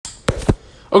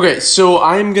Okay, so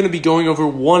I'm going to be going over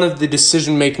one of the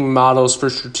decision-making models for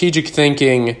strategic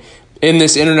thinking in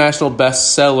this international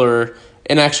bestseller,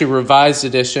 an actually revised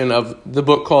edition of the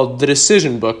book called The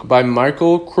Decision Book by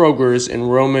Michael Krogers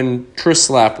and Roman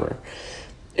Trislapper.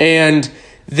 And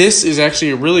this is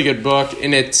actually a really good book,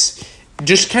 and it's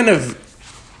just kind of,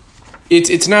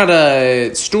 it's not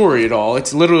a story at all.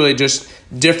 It's literally just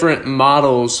different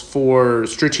models for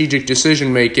strategic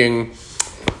decision-making.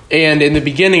 And in the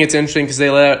beginning, it's interesting because they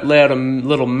lay out a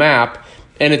little map,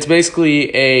 and it's basically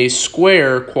a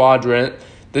square quadrant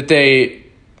that they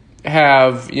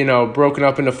have, broken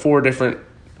up into 4 different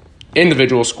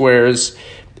individual squares.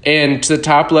 And to the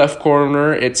top left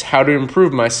corner, it's how to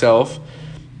improve myself.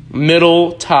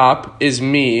 Middle top is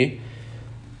me.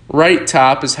 Right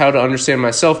top is how to understand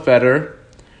myself better.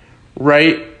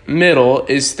 Right middle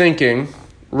is thinking.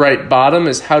 Right bottom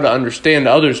is how to understand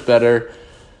others better.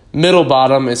 Middle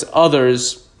bottom is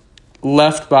others,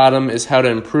 left bottom is how to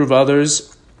improve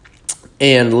others,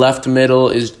 and left middle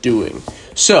is doing.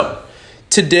 So,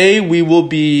 today we will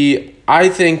be, I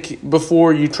think,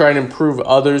 before you try and improve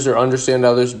others or understand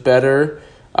others better,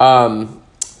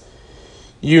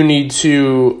 you need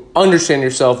to understand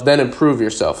yourself, then improve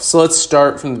yourself. So let's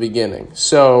start from the beginning.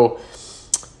 So,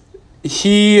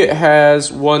 he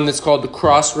has one that's called the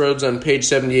Crossroads on page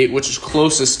 78, which is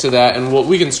closest to that, and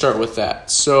we can start with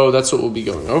that. So that's what we'll be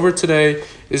going over today,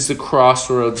 is the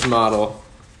Crossroads model,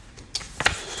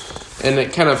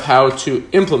 and kind of how to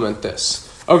implement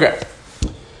this. Okay,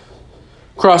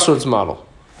 Crossroads model.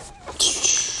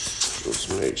 Let's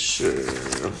make sure.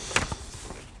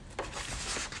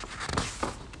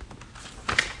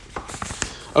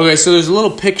 Okay, so there's a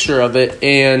little picture of it,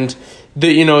 and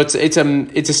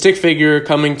it's a stick figure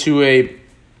coming to a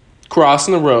cross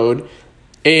in the road,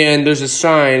 and there's a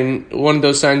sign, one of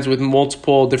those signs with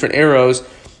multiple different arrows,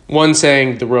 one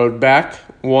saying the road back,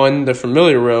 one the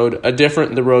familiar road, a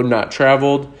different the road not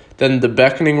traveled, then the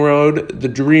beckoning road, the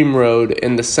dream road,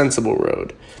 and the sensible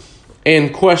road.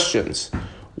 And questions: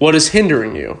 what is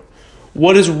hindering you?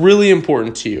 What is really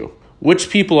important to you? Which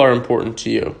people are important to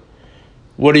you?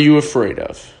 What are you afraid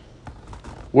of?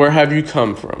 Where have you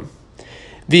come from?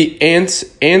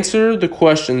 Answer the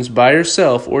questions by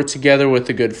yourself or together with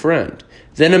a good friend.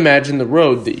 Then imagine the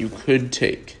road that you could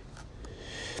take.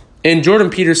 And Jordan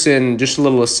Peterson, just a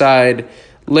little aside,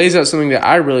 lays out something that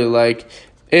I really like.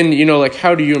 And,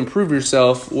 how do you improve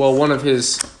yourself? Well, one of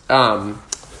his 12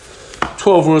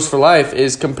 rules for life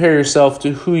is compare yourself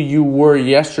to who you were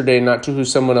yesterday, not to who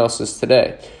someone else is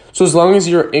today. So as long as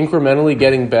you're incrementally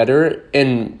getting better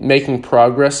and making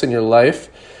progress in your life,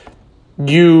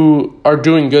 you are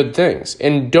doing good things.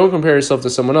 And don't compare yourself to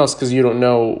someone else because you don't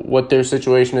know what their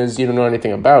situation is. You don't know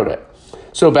anything about it.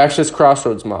 So back to this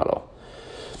Crossroads model.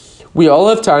 We all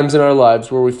have times in our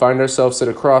lives where we find ourselves at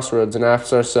a crossroads and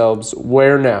ask ourselves,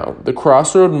 where now? The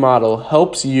Crossroad model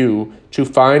helps you to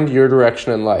find your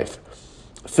direction in life.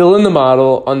 Fill in the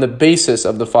model on the basis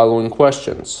of the following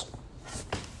questions.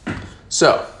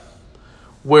 So,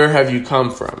 where have you come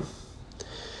from?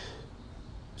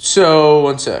 So,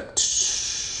 one sec.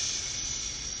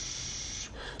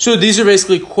 So these are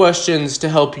basically questions to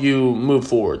help you move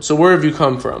forward. So where have you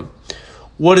come from?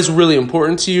 What is really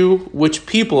important to you? Which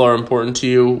people are important to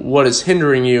you? What is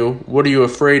hindering you? What are you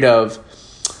afraid of?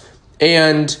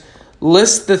 And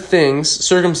list the things,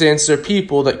 circumstances, or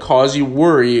people that cause you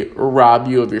worry or rob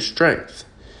you of your strength.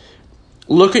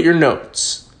 Look at your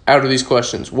notes out of these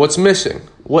questions. What's missing?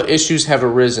 What issues have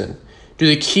arisen? Do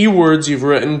the key words you've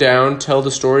written down tell the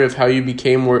story of how you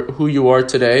became who you are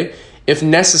today? If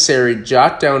necessary,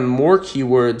 jot down more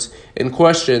keywords and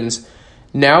questions.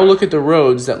 Now look at the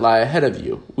roads that lie ahead of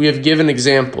you. We have given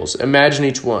examples. Imagine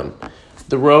each one.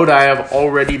 The road I have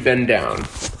already been down.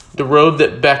 The road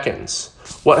that beckons.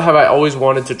 What have I always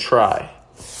wanted to try?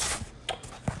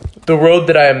 The road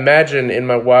that I imagine in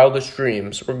my wildest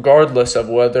dreams, regardless of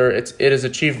whether it is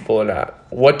achievable or not.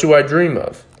 What do I dream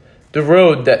of? The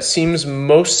road that seems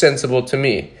most sensible to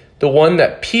me. The one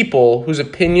that people whose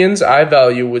opinions I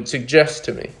value would suggest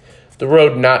to me. The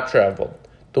road not traveled.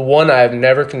 The one I have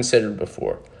never considered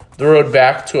before. The road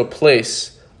back to a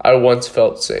place I once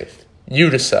felt safe.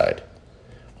 You decide.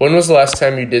 When was the last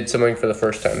time you did something for the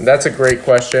first time? That's a great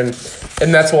question.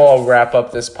 And that's where I'll wrap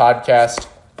up this podcast.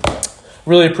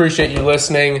 Really appreciate you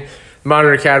listening.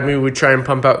 Modern Academy, we try and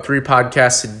pump out 3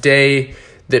 podcasts a day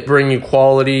that bring you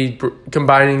quality,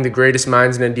 combining the greatest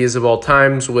minds and ideas of all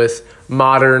times with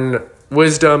modern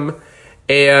wisdom.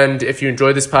 And if you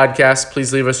enjoyed this podcast,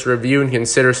 please leave us a review and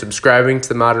consider subscribing to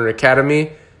the Modern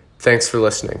Academy. Thanks for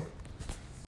listening.